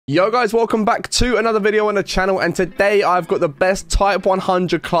Yo guys, welcome back to another video on the channel, and today I've got the best Type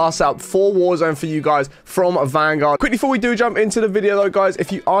 100 class out for Warzone for you guys from Vanguard. Quickly before we do jump into the video though guys,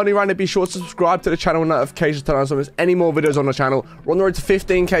 if you are new around here, be sure to subscribe to the channel, notifications turn on so there's any more videos on the channel. We're on the road to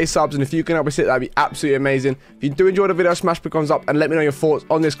 15k subs, and if you can help us hit that, that'd be absolutely amazing. If you do enjoy the video, smash the thumbs up and let me know your thoughts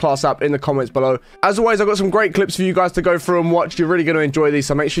on this class app in the comments below. As always, I've got some great clips for you guys to go through and watch. You're really going to enjoy these,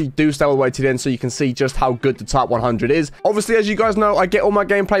 so make sure you do stay all the way to the end so you can see just how good the Type 100 is. Obviously, as you guys know, I get all my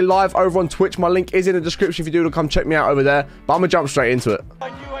gameplay live over on Twitch. My link is in the description if you do want to come check me out over there, but I'm gonna jump straight into it.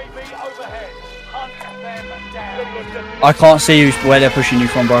 I can't see you where they're pushing you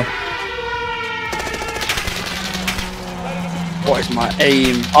from, bro. What is my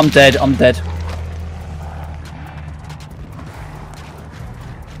aim? I'm dead, I'm dead.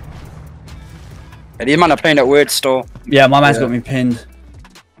 Yeah, these man are playing that weird store. Yeah, my man's got me pinned.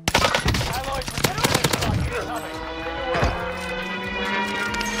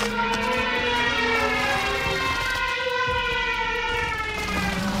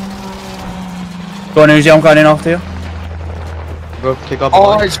 Go on, Uzi, I'm going in after you. Go, kick off.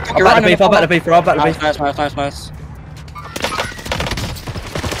 Oh, it's fucking right. I'm back to beef, bro. I'm back to beef. Nice.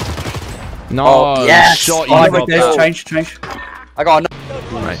 No, oh, yes. Shot you. Oh, change. I got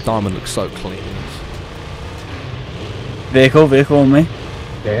another. Mate, Diamond looks so clean. Vehicle on me.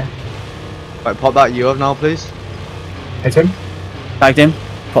 Yeah. Right, pop that U up now, please. Hit him. Tagged him.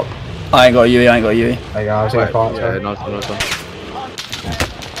 Pop. I ain't got a UE, There you go, I was in a part. Yeah, nice one.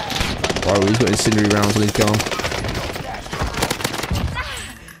 Bro, he's got incendiary rounds on his gun.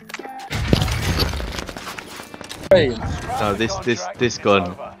 No, this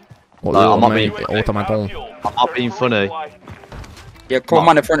gun. What, like, I'm not being funny. Yeah, cool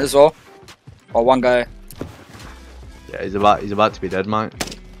man in front as well. Or one guy. Yeah, he's about to be dead, mate.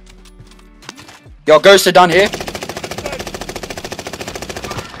 Yo, Ghost are down here.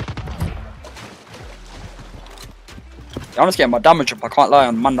 I'm just getting my damage up, I can't lie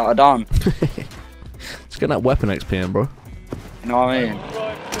on the man that are down. Let's get that weapon XP in, bro. You know what I mean?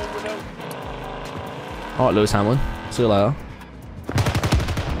 Alright, Lewis Hamlin. See you later.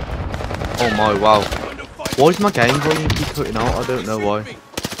 Oh my, wow. Why is my game volume keep cutting out? I don't know why.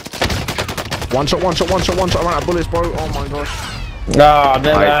 One shot. I ran out of bullets, bro. Oh my gosh. No,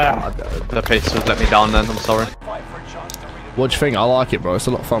 The pistols let me down then, I'm sorry. What do you think? I like it, bro. It's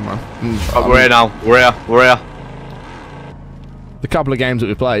a lot of fun, man. Oh, we're here now. We're here. The couple of games that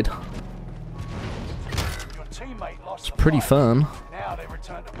we played, it's pretty fun.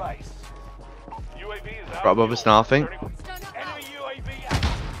 Right above us now, I think.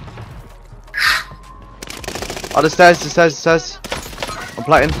 Oh, the stairs. I'm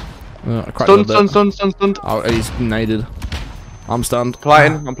plating. Stunned. Oh, he's naded. I'm stunned.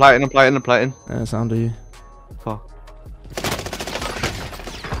 I'm plating. Yeah, sound of you. Fuck.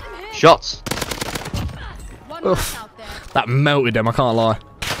 Shots. Oof. That melted him, I can't lie.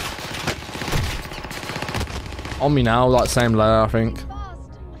 On me now, like same layer, I think.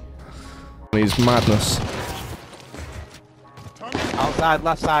 He's madness. outside,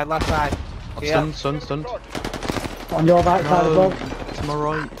 left side. Stunned. On your right side as well. To my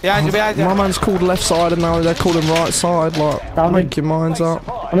right. Behind you. My man's called left side and now they're calling right side. Like, Down make your minds up.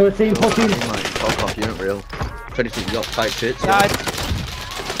 Another team pushing. Mate, fuck off, you ain't real. If anything, you got tight shit. So. Side.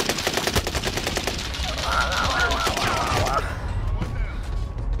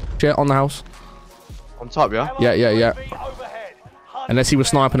 Yeah, on the house. On top, yeah? Yeah. Unless he was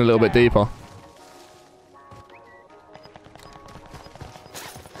sniping a little bit deeper.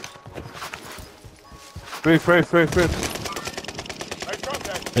 Roof.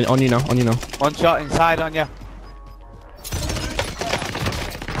 On you now. One shot inside on you.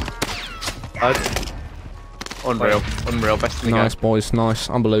 Unreal, best in the Nice, game. boys, nice.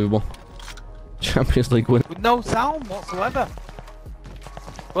 Unbelievable. Champions League win. With no sound whatsoever.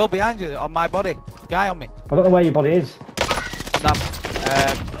 Well, behind you, on my body. Guy on me. I don't know where your body is. Snap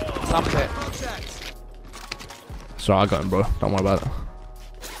it. Sorry, I got him, bro. Don't worry about it.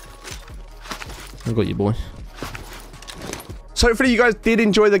 I got you, boy. So hopefully you guys did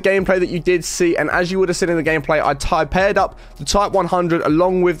enjoy the gameplay that you did see, and as you would have seen in the gameplay, I paired up the Type 100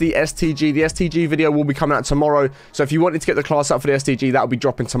 along with the STG. The STG video will be coming out tomorrow, so if you wanted to get the class up for the STG, that will be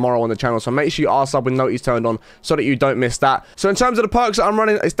dropping tomorrow on the channel, so make sure you are sub with noties turned on so that you don't miss that. So in terms of the perks that I'm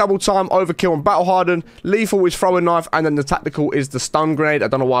running, it's double time, overkill, and battle hardened. Lethal is throwing knife, and then the tactical is the stun grenade. I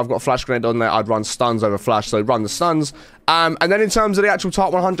don't know why I've got a flash grenade on there. I'd run stuns over flash, so run the stuns. And then in terms of the actual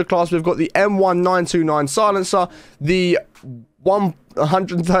Type 100 class, we've got the M1929 silencer, the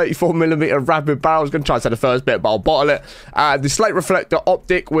 134mm rapid barrel. I was going to try to say the first bit, but I'll bottle it. The slate reflector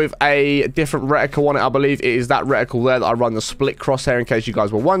optic with a different reticle on it. I believe it is that reticle there that I run the split crosshair, in case you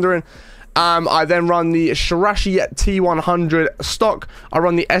guys were wondering. I then run the Shirashi T100 stock. I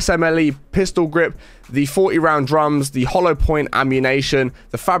run the SMLE pistol grip, the 40 round drums, the hollow point ammunition,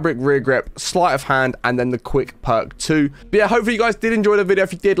 the fabric rear grip, sleight of hand, and then the quick perk 2. But yeah, hopefully you guys did enjoy the video.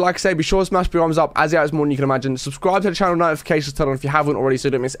 If you did, like I say, be sure to smash the thumbs up, as it is more than you can imagine. Subscribe to the channel, notifications turned on if you haven't already, so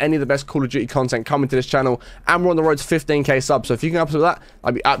you don't miss any of the best Call of Duty content coming to this channel. And we're on the road to 15k subs, so if you can help us with that,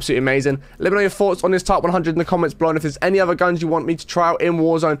 that'd be absolutely amazing. Let me know your thoughts on this Type 100 in the comments below, and if there's any other guns you want me to try out in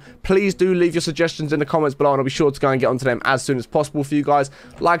Warzone, please do leave your suggestions in the comments below, and I'll be sure to go and get onto them as soon as possible for you guys.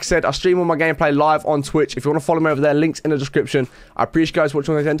 Like I said, I stream all my gameplay live on Twitch. If you want to follow me over there, links in the description. I appreciate you guys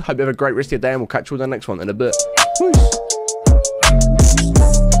watching the end. Hope you have a great rest of your day, and we'll catch you on the next one in a bit. Peace.